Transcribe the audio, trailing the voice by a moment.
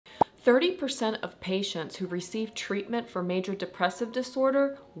30% of patients who receive treatment for major depressive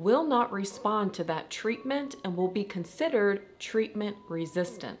disorder will not respond to that treatment and will be considered treatment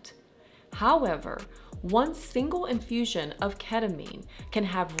resistant. However, one single infusion of ketamine can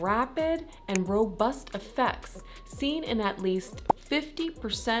have rapid and robust effects seen in at least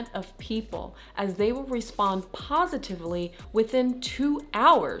 50% of people, as they will respond positively within 2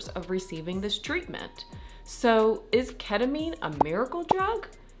 hours of receiving this treatment. So, is ketamine a miracle drug?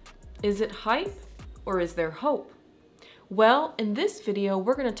 Is it hype, or is there hope? Well, in this video,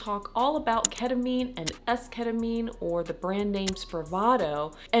 we're going to talk all about ketamine and esketamine, or the brand name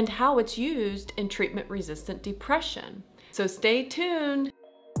Spravato, and how it's used in treatment-resistant depression. So stay tuned.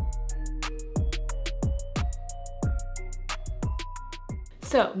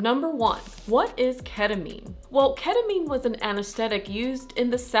 So, number one, what is ketamine? Well, ketamine was an anesthetic used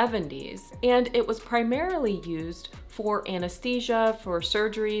in the 70s, and it was primarily used for anesthesia, for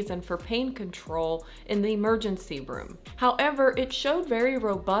surgeries, and for pain control in the emergency room. However, it showed very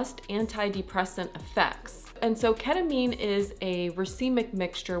robust antidepressant effects. And so ketamine is a racemic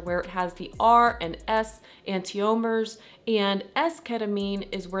mixture where it has the R and S enantiomers, and esketamine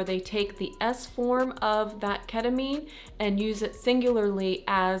is where they take the S form of that ketamine and use it singularly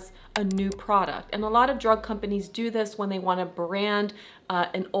as a new product. And a lot of drug companies do this when they want to brand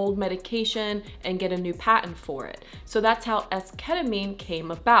an old medication and get a new patent for it. So that's how esketamine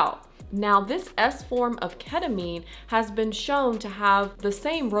came about. Now, this S form of ketamine has been shown to have the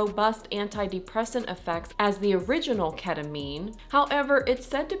same robust antidepressant effects as the original ketamine. However, it's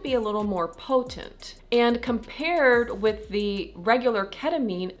said to be a little more potent. And compared with the regular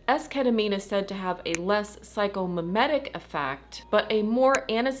ketamine, esketamine is said to have a less psychomimetic effect, but a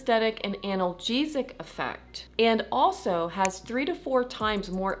more anesthetic and analgesic effect, and also has 3 to 4 times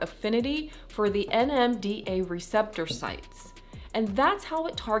more affinity for the NMDA receptor sites. And that's how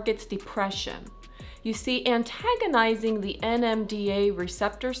it targets depression. You see, antagonizing the NMDA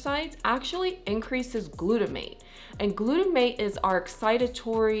receptor sites actually increases glutamate. And glutamate is our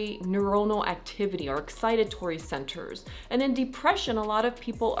excitatory neuronal activity, our excitatory centers. And in depression, a lot of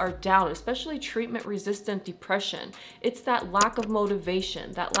people are down, especially treatment-resistant depression. It's that lack of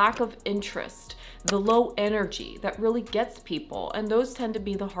motivation, that lack of interest, the low energy that really gets people, and those tend to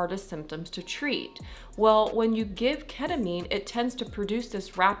be the hardest symptoms to treat. Well, when you give ketamine, it tends to produce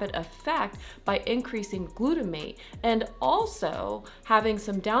this rapid effect by increasing glutamate and also having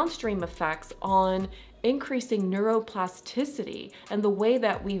some downstream effects on increasing neuroplasticity and the way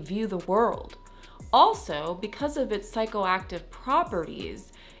that we view the world. Also, because of its psychoactive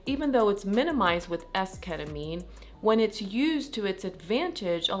properties, even though it's minimized with esketamine, when it's used to its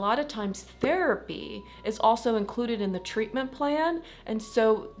advantage, a lot of times therapy is also included in the treatment plan. And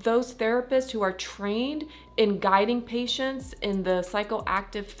so those therapists who are trained in guiding patients in the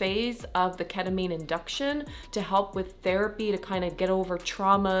psychoactive phase of the ketamine induction to help with therapy to kind of get over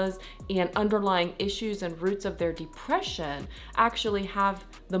traumas and underlying issues and roots of their depression actually have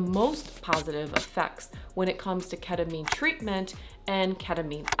the most positive effects when it comes to ketamine treatment and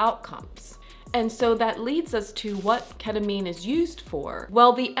ketamine outcomes. And so that leads us to what ketamine is used for.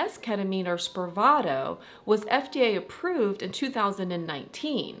 Well, the esketamine, or Spravato, was FDA approved in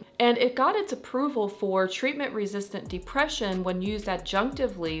 2019, and it got its approval for treatment-resistant depression when used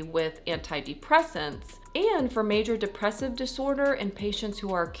adjunctively with antidepressants, and for major depressive disorder in patients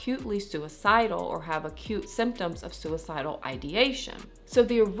who are acutely suicidal or have acute symptoms of suicidal ideation. So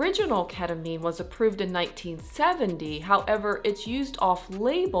the original ketamine was approved in 1970, however, it's used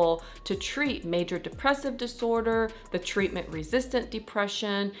off-label to treat major depressive disorder, the treatment-resistant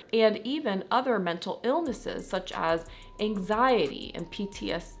depression, and even other mental illnesses such as anxiety and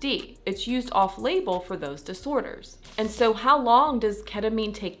PTSD. It's used off-label for those disorders. And so how long does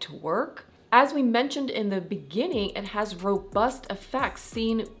ketamine take to work? As we mentioned in the beginning, it has robust effects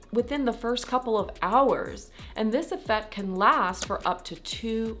seen within the first couple of hours, and this effect can last for up to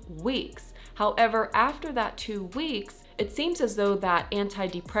 2 weeks. However, after that 2 weeks, it seems as though that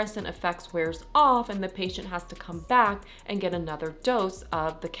antidepressant effects wears off and the patient has to come back and get another dose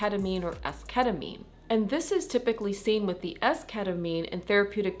of the ketamine or esketamine. And this is typically seen with the esketamine in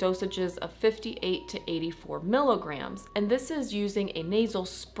therapeutic dosages of 58 to 84 milligrams. And this is using a nasal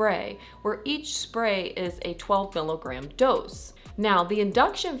spray, where each spray is a 12 milligram dose. Now, the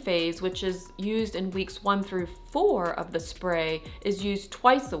induction phase, which is used in weeks 1 through 4 of the spray, is used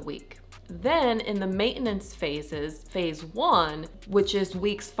twice a week. Then in the maintenance phases, phase 1, which is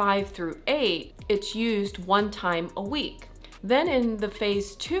weeks 5 through 8, it's used 1 time a week. Then in the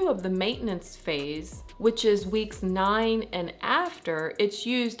phase 2 of the maintenance phase, which is weeks 9 and after, it's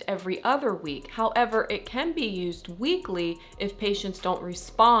used every other week. However, it can be used weekly if patients don't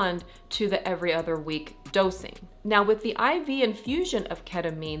respond to the every other week dosing. Now with the IV infusion of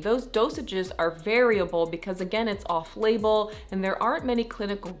ketamine, those dosages are variable because again, it's off-label and there aren't many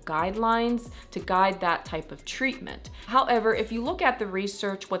clinical guidelines to guide that type of treatment. However, if you look at the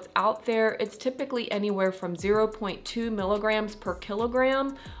research, what's out there, it's typically anywhere from 0.2 milligrams per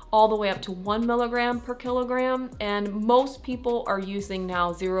kilogram all the way up to 1 milligram per kilogram. And most people are using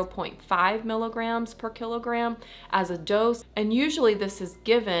now 0.5 milligrams per kilogram as a dose. And usually this is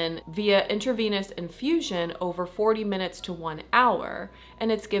given via intravenous infusion over 40 minutes to 1 hour. And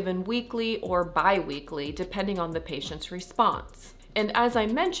it's given weekly or bi-weekly, depending on the patient's response. And as I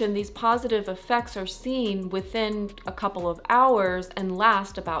mentioned, these positive effects are seen within a couple of hours and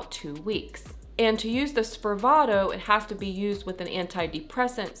last about 2 weeks. And to use the Spravato, it has to be used with an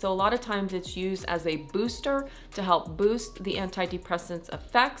antidepressant. So a lot of times it's used as a booster to help boost the antidepressant's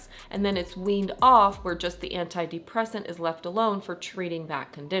effects. And then it's weaned off where just the antidepressant is left alone for treating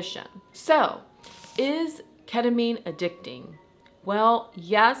that condition. So, is ketamine addicting? Well,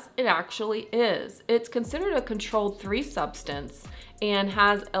 yes, it actually is. It's considered a controlled 3 substance and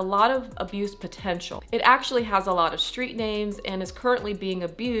has a lot of abuse potential. It actually has a lot of street names and is currently being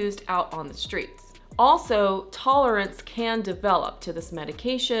abused out on the streets. Also, tolerance can develop to this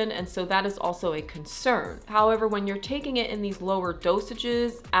medication, and so that is also a concern. However, when you're taking it in these lower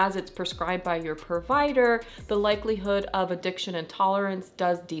dosages, as it's prescribed by your provider, the likelihood of addiction and tolerance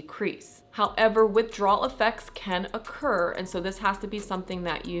does decrease. However, withdrawal effects can occur, and so this has to be something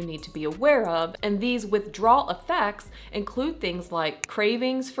that you need to be aware of. And these withdrawal effects include things like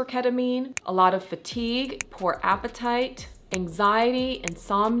cravings for ketamine, a lot of fatigue, poor appetite, anxiety,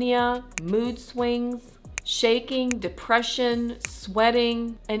 insomnia, mood swings, shaking, depression,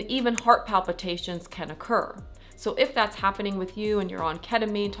 sweating, and even heart palpitations can occur. So if that's happening with you and you're on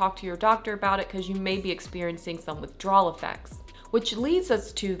ketamine, talk to your doctor about it because you may be experiencing some withdrawal effects. Which leads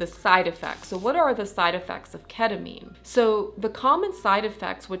us to the side effects. So what are the side effects of ketamine? So the common side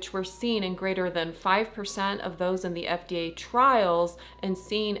effects, which were seen in greater than 5% of those in the FDA trials and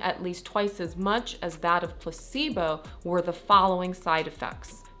seen at least twice as much as that of placebo, were the following side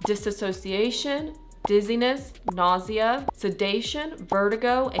effects: disassociation, dizziness, nausea, sedation,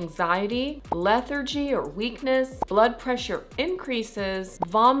 vertigo, anxiety, lethargy or weakness, blood pressure increases,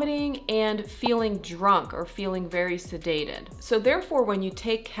 vomiting, and feeling drunk or feeling very sedated. So therefore, when you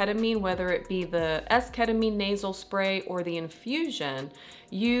take ketamine, whether it be the Esketmaine nasal spray or the infusion,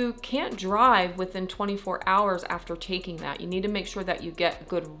 you can't drive within 24 hours after taking that. You need to make sure that you get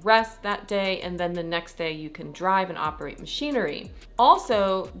good rest that day, and then the next day you can drive and operate machinery.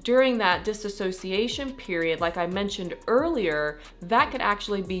 Also, during that disassociation period, like I mentioned earlier, that could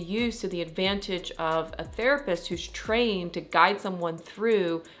actually be used to the advantage of a therapist who's trained to guide someone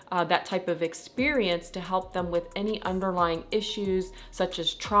through that type of experience to help them with any underlying issues such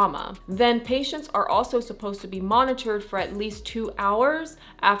as trauma. Then patients are also supposed to be monitored for at least 2 hours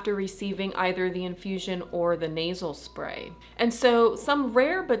after receiving either the infusion or the nasal spray. And so some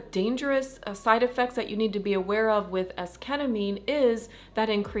rare but dangerous side effects that you need to be aware of with esketamine is that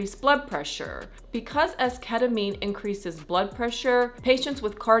increased blood pressure. Because esketamine increases blood pressure, patients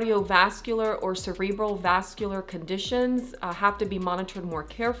with cardiovascular or cerebral vascular conditions have to be monitored more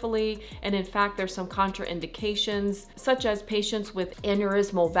carefully. And in fact, there's some contraindications, such as patients with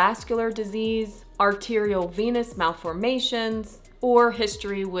aneurysmal vascular disease, arterial venous malformations, or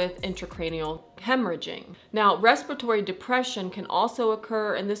history with intracranial hemorrhaging. Now, respiratory depression can also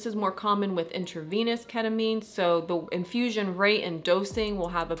occur, and this is more common with intravenous ketamine, so the infusion rate and dosing will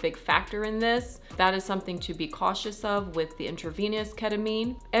have a big factor in this. That is something to be cautious of with the intravenous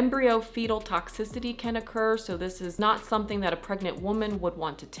ketamine. Embryo fetal toxicity can occur, so this is not something that a pregnant woman would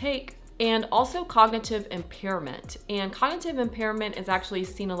want to take. And also cognitive impairment. And cognitive impairment is actually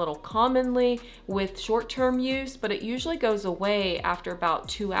seen a little commonly with short-term use, but it usually goes away after about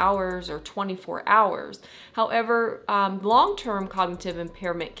 2 hours or 24 hours. However, long-term cognitive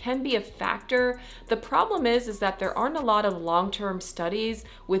impairment can be a factor. The problem is that there aren't a lot of long-term studies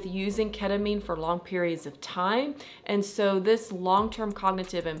with using ketamine for long periods of time. And so this long-term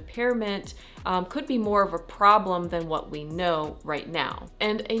cognitive impairment could be more of a problem than what we know right now.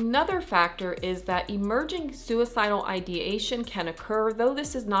 And another factor is that emerging suicidal ideation can occur, though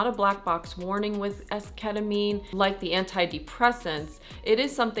this is not a black box warning with esketamine like the antidepressants. It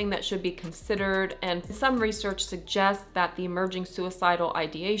is something that should be considered, and some research suggests that the emerging suicidal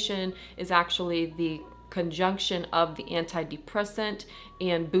ideation is actually the conjunction of the antidepressant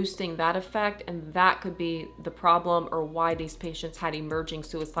and boosting that effect, and that could be the problem or why these patients had emerging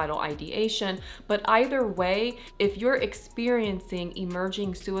suicidal ideation. But either way, if you're experiencing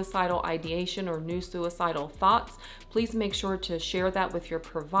emerging suicidal ideation or new suicidal thoughts, please make sure to share that with your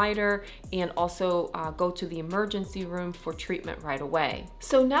provider and also go to the emergency room for treatment right away.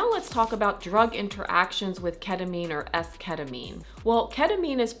 So now let's talk about drug interactions with ketamine or esketamine. Well,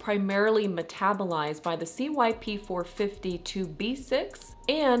 ketamine is primarily metabolized by the CYP450-2B6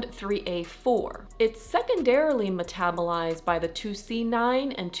 and 3A4. It's secondarily metabolized by the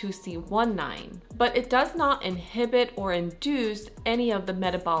 2C9 and 2C19, but it does not inhibit or induce any of the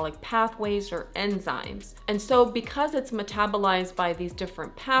metabolic pathways or enzymes. And so because it's metabolized by these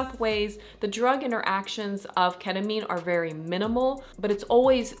different pathways, the drug interactions of ketamine are very minimal, but it's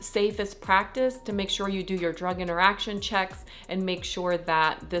always safest practice to make sure you do your drug interaction checks and make sure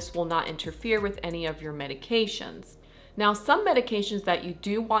that this will not interfere with any of your medications. Now, some medications that you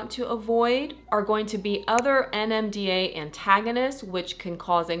do want to avoid are going to be other NMDA antagonists, which can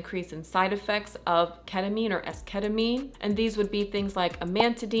cause increase in side effects of ketamine or esketamine. And these would be things like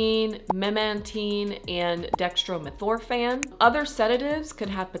amantadine, memantine, and dextromethorphan. Other sedatives could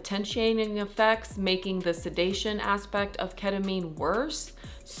have potentiating effects, making the sedation aspect of ketamine worse.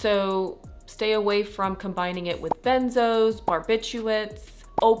 So stay away from combining it with benzos, barbiturates,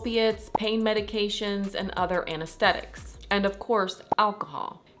 opiates, pain medications, and other anesthetics, and of course,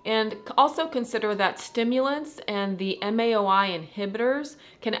 alcohol. And also consider that stimulants and the MAOI inhibitors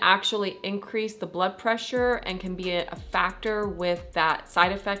can actually increase the blood pressure and can be a factor with that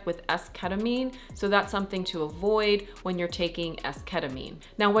side effect with esketamine. So that's something to avoid when you're taking esketamine.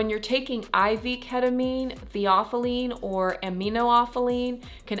 Now, when you're taking IV ketamine, theophylline or aminophylline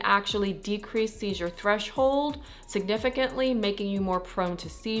can actually decrease seizure threshold significantly, making you more prone to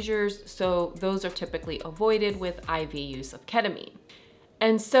seizures. So those are typically avoided with IV use of ketamine.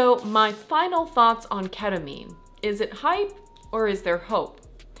 And so my final thoughts on ketamine. Is it hype or is there hope?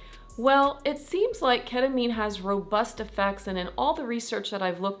 Well, it seems like ketamine has robust effects, and in all the research that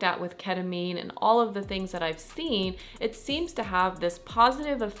I've looked at with ketamine and all of the things that I've seen, it seems to have this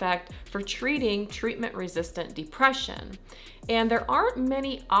positive effect for treating treatment-resistant depression. And there aren't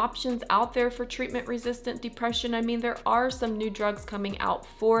many options out there for treatment-resistant depression. I mean, there are some new drugs coming out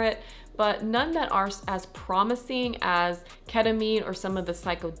for it, but none that are as promising as ketamine or some of the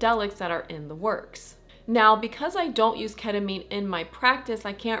psychedelics that are in the works. Now, because I don't use ketamine in my practice,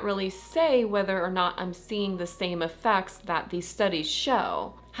 I can't really say whether or not I'm seeing the same effects that these studies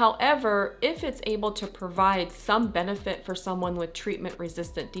show. However, if it's able to provide some benefit for someone with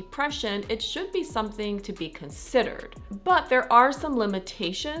treatment-resistant depression, it should be something to be considered. But there are some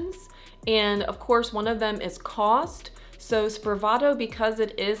limitations, and of course, one of them is cost. So Spravato, because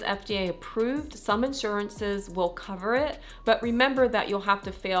it is FDA approved, some insurances will cover it, but remember that you'll have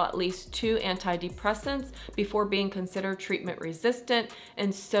to fail at least 2 antidepressants before being considered treatment resistant,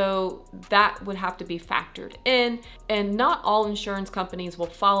 and so that would have to be factored in, and not all insurance companies will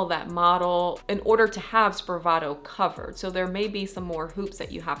follow that model in order to have Spravato covered. So there may be some more hoops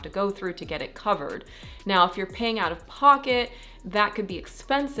that you have to go through to get it covered. Now, if you're paying out of pocket, that could be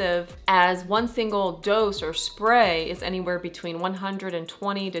expensive, as one single dose or spray is anywhere between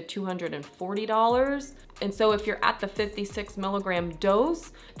 $120 to $240. And so if you're at the 56 milligram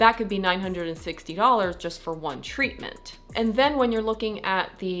dose, that could be $960 just for one treatment. And then when you're looking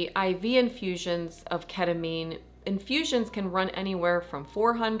at the IV infusions of ketamine, infusions can run anywhere from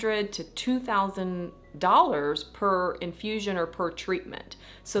 $400 to $2,000 per infusion or per treatment.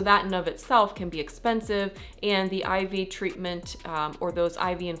 So that in of itself can be expensive, and the IV treatment or those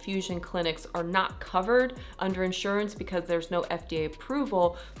IV infusion clinics are not covered under insurance because there's no FDA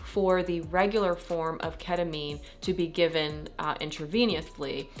approval for the regular form of ketamine to be given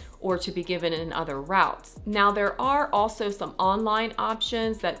intravenously or to be given in other routes. Now, there are also some online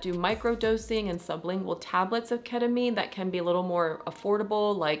options that do microdosing and sublingual tablets of ketamine that can be a little more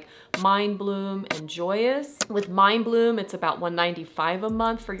affordable, like Mindbloom and Joyous. With Mindbloom, it's about $195 a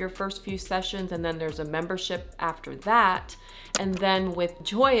month for your first few sessions, and then there's a membership after that. And then with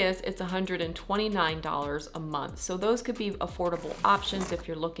Joyous, it's $129 a month. So those could be affordable options if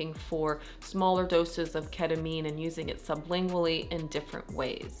you're looking for smaller doses of ketamine and using it sublingually in different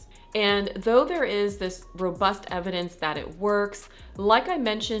ways. And though there is this robust evidence that it works, like I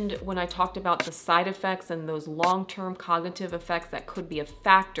mentioned when I talked about the side effects and those long-term cognitive effects that could be a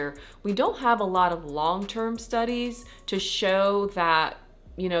factor, we don't have a lot of long-term studies to show that,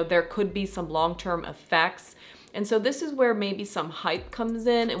 you know, there could be some long-term effects. And so this is where maybe some hype comes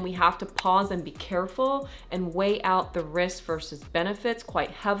in, and we have to pause and be careful and weigh out the risks versus benefits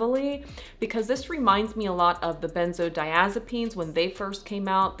quite heavily, because this reminds me a lot of the benzodiazepines. When they first came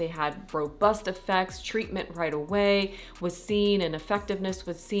out, they had robust effects, treatment right away was seen, and effectiveness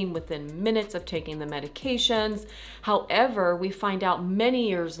was seen within minutes of taking the medications. However, we find out many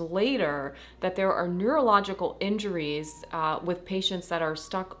years later that there are neurological injuries with patients that are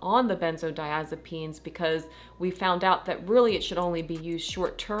stuck on the benzodiazepines, because we found out that really it should only be used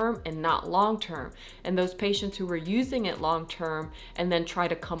short term and not long term. And those patients who were using it long term and then try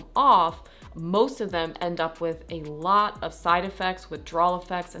to come off, most of them end up with a lot of side effects, withdrawal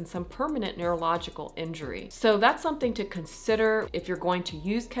effects, and some permanent neurological injury. So that's something to consider if you're going to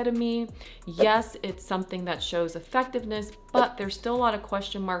use ketamine. Yes, it's something that shows effectiveness, but there's still a lot of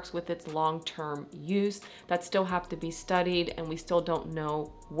question marks with its long-term use that still have to be studied, and we still don't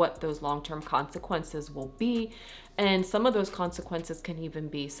know what those long-term consequences will be. And some of those consequences can even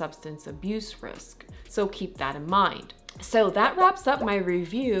be substance abuse risk. So keep that in mind. So that wraps up my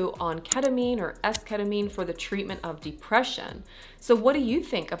review on ketamine or esketamine for the treatment of depression. So what do you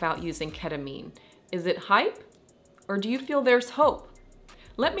think about using ketamine? Is it hype, or do you feel there's hope?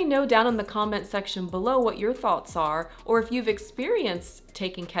 Let me know down in the comment section below what your thoughts are, or if you've experienced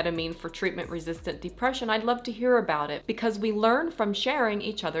taking ketamine for treatment-resistant depression. I'd love to hear about it, because we learn from sharing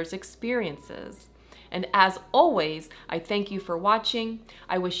each other's experiences. And as always, I thank you for watching.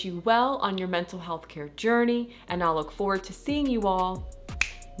 I wish you well on your mental health care journey, and I'll look forward to seeing you all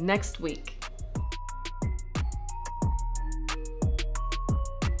next week.